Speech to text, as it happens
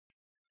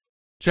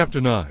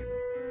Chapter 9.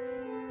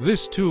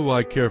 This too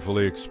I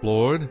carefully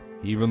explored.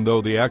 Even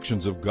though the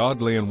actions of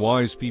godly and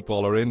wise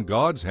people are in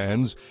God's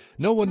hands,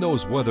 no one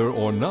knows whether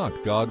or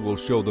not God will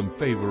show them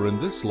favor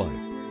in this life.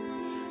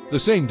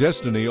 The same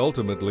destiny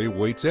ultimately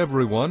waits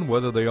everyone,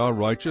 whether they are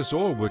righteous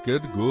or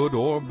wicked, good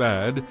or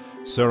bad,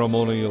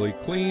 ceremonially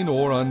clean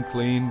or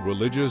unclean,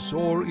 religious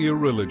or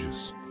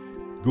irreligious.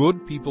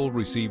 Good people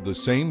receive the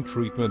same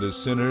treatment as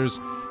sinners,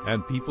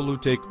 and people who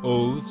take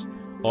oaths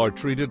are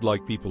treated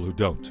like people who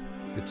don't.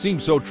 It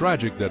seems so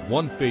tragic that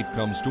one fate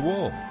comes to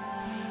all.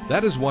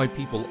 That is why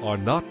people are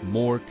not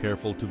more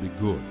careful to be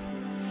good.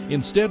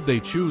 Instead, they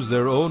choose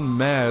their own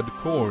mad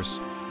course,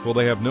 for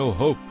they have no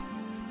hope.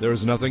 There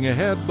is nothing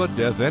ahead but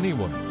death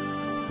anyway.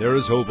 There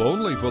is hope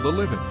only for the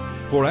living,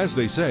 for as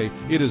they say,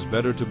 it is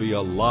better to be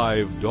a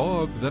live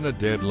dog than a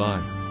dead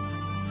lion.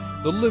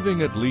 The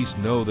living at least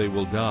know they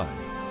will die,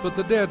 but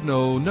the dead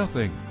know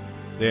nothing.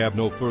 They have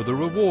no further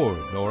reward,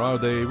 nor are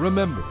they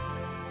remembered.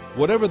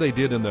 Whatever they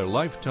did in their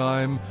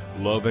lifetime,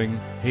 loving,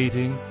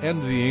 hating,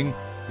 envying,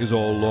 is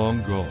all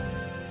long gone.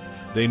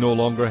 They no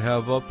longer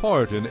have a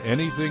part in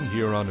anything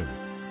here on earth.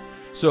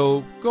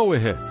 So go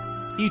ahead,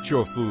 eat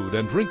your food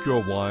and drink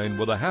your wine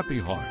with a happy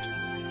heart,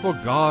 for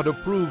God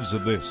approves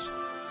of this.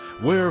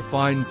 Wear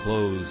fine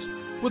clothes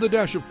with a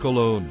dash of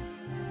cologne.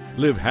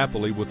 Live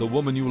happily with the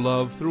woman you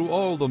love through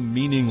all the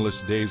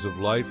meaningless days of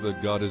life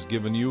that God has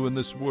given you in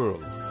this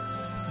world.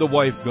 The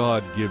wife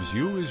God gives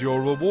you is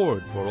your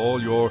reward for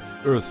all your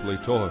earthly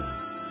toil.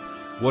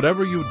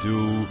 Whatever you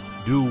do,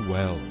 do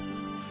well.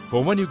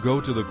 For when you go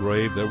to the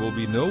grave, there will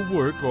be no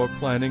work or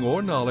planning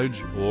or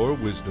knowledge or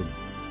wisdom.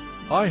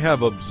 I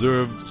have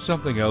observed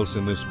something else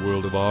in this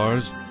world of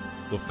ours.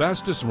 The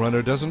fastest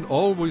runner doesn't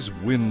always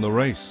win the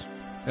race,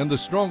 and the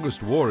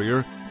strongest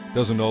warrior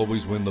doesn't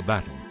always win the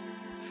battle.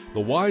 The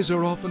wise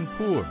are often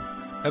poor,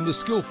 and the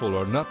skillful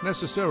are not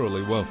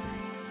necessarily wealthy.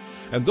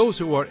 And those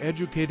who are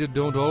educated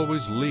don't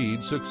always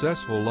lead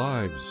successful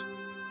lives.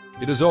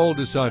 It is all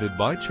decided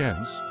by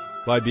chance,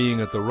 by being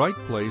at the right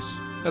place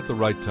at the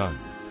right time.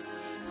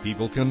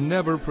 People can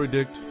never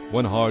predict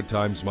when hard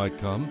times might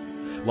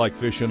come. Like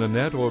fish in a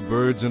net or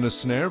birds in a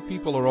snare,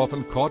 people are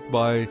often caught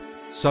by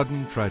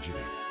sudden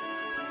tragedy.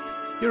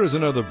 Here is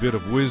another bit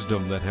of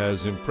wisdom that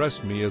has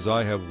impressed me as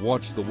I have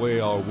watched the way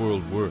our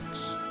world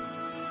works.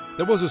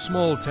 There was a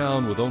small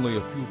town with only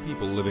a few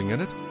people living in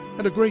it,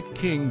 and a great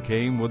king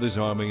came with his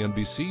army and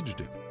besieged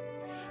it.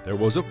 There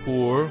was a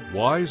poor,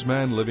 wise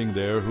man living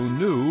there who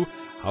knew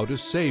how to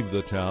save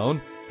the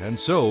town, and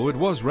so it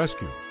was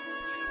rescued.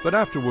 But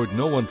afterward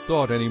no one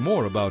thought any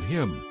more about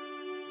him.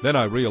 Then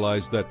I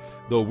realized that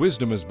though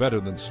wisdom is better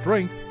than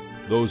strength,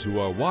 those who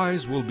are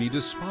wise will be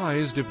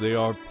despised if they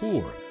are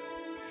poor.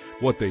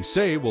 What they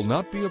say will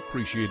not be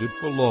appreciated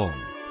for long.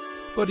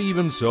 But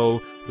even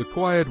so, the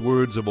quiet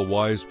words of a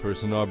wise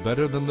person are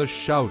better than the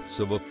shouts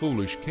of a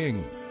foolish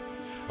king.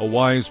 A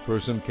wise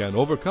person can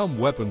overcome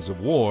weapons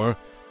of war,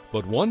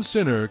 but one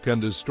sinner can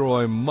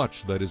destroy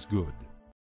much that is good.